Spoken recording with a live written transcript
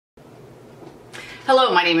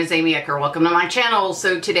Hello, my name is Aamyie Ecker. Welcome to my channel.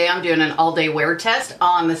 So today I'm doing an all-day wear test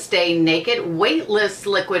on the Stay Naked Weightless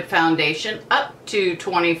Liquid Foundation up to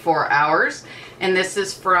 24 hours. And this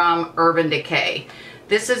is from Decay.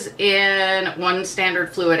 This is in 1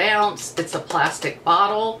 standard fluid ounce. It's a plastic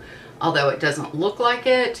bottle, although it doesn't look like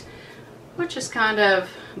it, which is kind of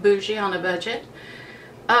bougie on a budget.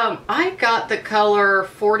 I got the color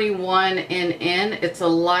 41NN. It's a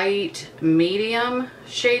light medium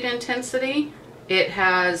shade intensity. It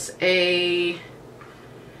has a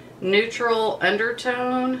neutral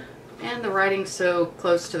undertone, and the writing's so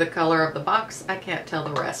close to the color of the box, I can't tell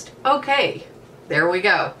the rest. Okay, there we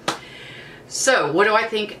go. So what do I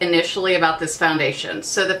think initially about this foundation?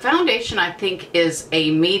 So the foundation, I think, is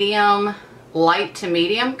a medium, light to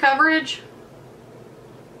medium coverage.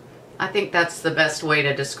 I think that's the best way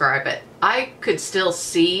to describe it. I could still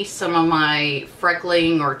see some of my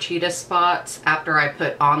freckling or cheetah spots after I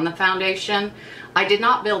put on the foundation. I did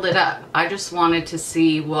not build it up. I just wanted to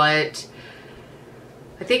see what,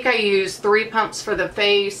 I think I used 3 pumps for the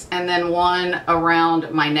face and then 1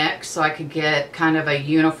 around my neck so I could get kind of a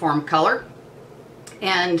uniform color.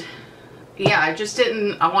 And yeah,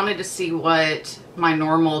 I wanted to see what my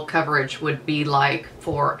normal coverage would be like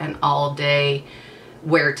for an all-day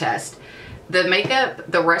wear test. The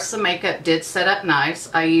makeup, the rest of the makeup did set up nice.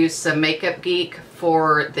 I used some Makeup Geek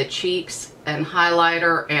for the cheeks and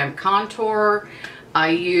highlighter and contour. I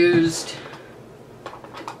used,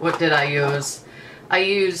 what did I use? I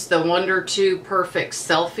used the Wonder 2 Perfect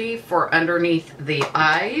Selfie for underneath the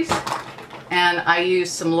eyes. And I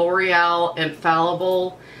used some L'Oreal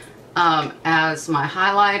Infallible as my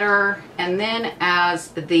highlighter. And then as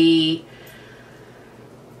the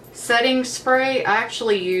setting spray, I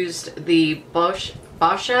actually used the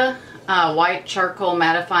Boscia White Charcoal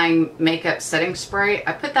Mattifying Makeup Setting Spray.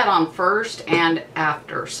 I put that on first and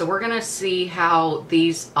after. So we're going to see how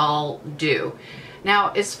these all do.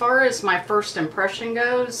 Now, as far as my first impression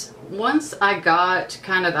goes, once I got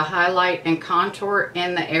kind of the highlight and contour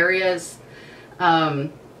in the areas, I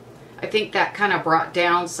think that kind of brought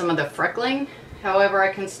down some of the freckling. However,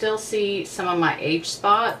 I can still see some of my age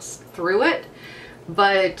spots through it.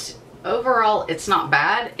 But overall, it's not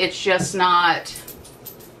bad. It's just not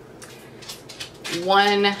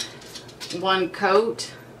one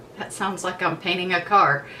coat. That sounds like I'm painting a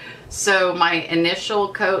car. So my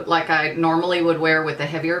initial coat, like I normally would wear with a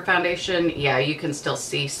heavier foundation, yeah, you can still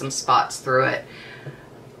see some spots through it.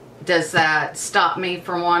 Does that stop me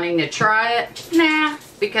from wanting to try it? Nah,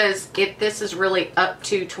 because if this is really up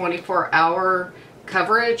to 24-hour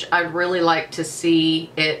coverage, I'd really like to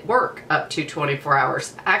see it work up to 24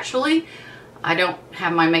 hours. Actually, I don't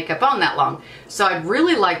have my makeup on that long, so I'd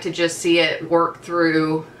really like to just see it work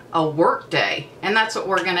through a work day, and that's what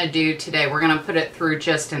we're gonna do today. We're gonna put it through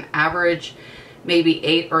just an average, maybe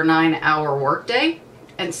 8 or 9 hour work day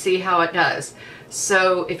and see how it does.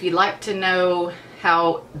 So if you'd like to know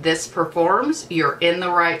how this performs, you're in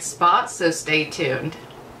the right spot, so stay tuned.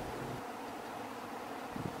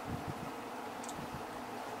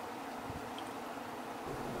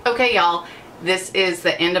 Okay, y'all, this is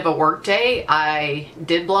the end of a work day. I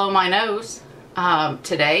did blow my nose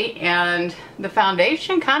today, and the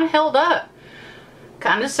foundation kind of held up.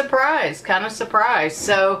 Kind of surprised.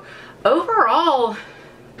 So overall,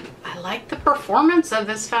 I like the performance of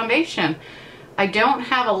this foundation. I don't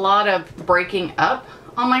have a lot of breaking up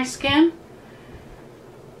on my skin.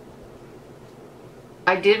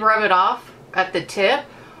 I did rub it off at the tip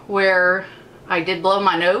where I did blow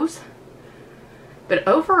my nose. But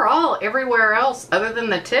overall, everywhere else other than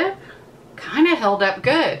the tip kind of held up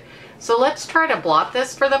good. So let's try to blot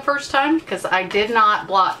this for the first time, because I did not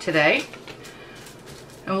blot today.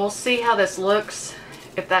 And we'll see how this looks,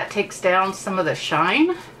 if that takes down some of the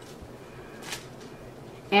shine.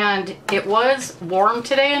 And it was warm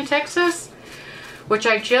today in Texas, which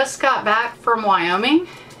I just got back from Wyoming.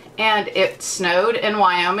 And it snowed in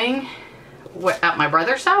Wyoming at my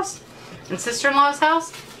brother's house and sister-in-law's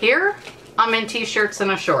house. Here, I'm in t-shirts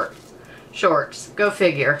and a shorts. Go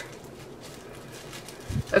figure.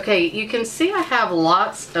 Okay, you can see I have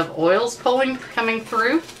lots of oils coming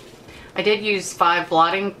through. I did use 5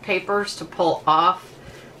 blotting papers to pull off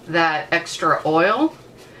that extra oil.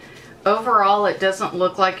 Overall, it doesn't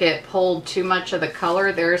look like it pulled too much of the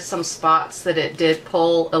color. There's some spots that it did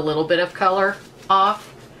pull a little bit of color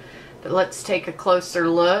off. But let's take a closer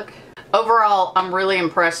look. Overall, I'm really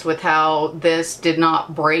impressed with how this did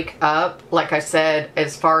not break up. Like I said,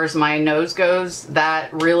 as far as my nose goes,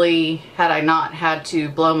 that really, had I not had to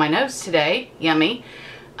blow my nose today, yummy,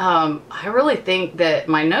 I really think that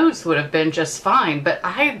my nose would have been just fine. But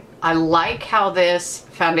I like how this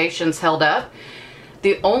foundation's held up.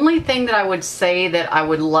 The only thing that I would say that I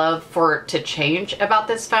would love for it to change about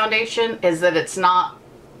this foundation is that it's not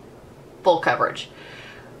full coverage.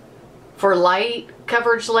 For light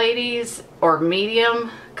coverage ladies or medium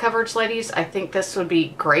coverage ladies, I think this would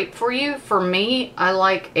be great for you. For me, I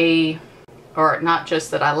like or not just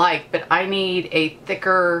that I like, but I need a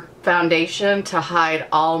thicker foundation to hide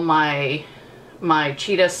all my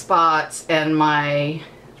cheetah spots and my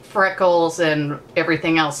freckles and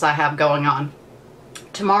everything else I have going on.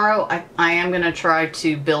 Tomorrow, I am going to try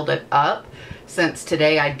to build it up, since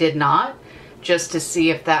today I did not, just to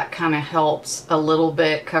see if that kind of helps a little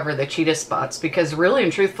bit cover the cheetah spots, because really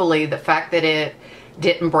and truthfully, the fact that it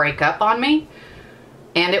didn't break up on me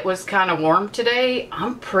and it was kind of warm today,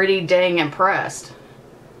 I'm pretty dang impressed.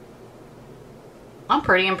 I'm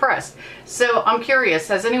pretty impressed. So I'm curious,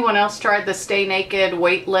 has anyone else tried the Stay Naked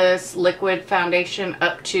Weightless Liquid Foundation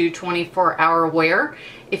up to 24-hour wear?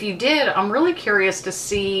 If you did, I'm really curious to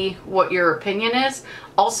see what your opinion is.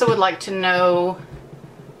 Also would like to know,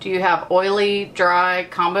 do you have oily, dry,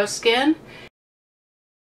 combo skin?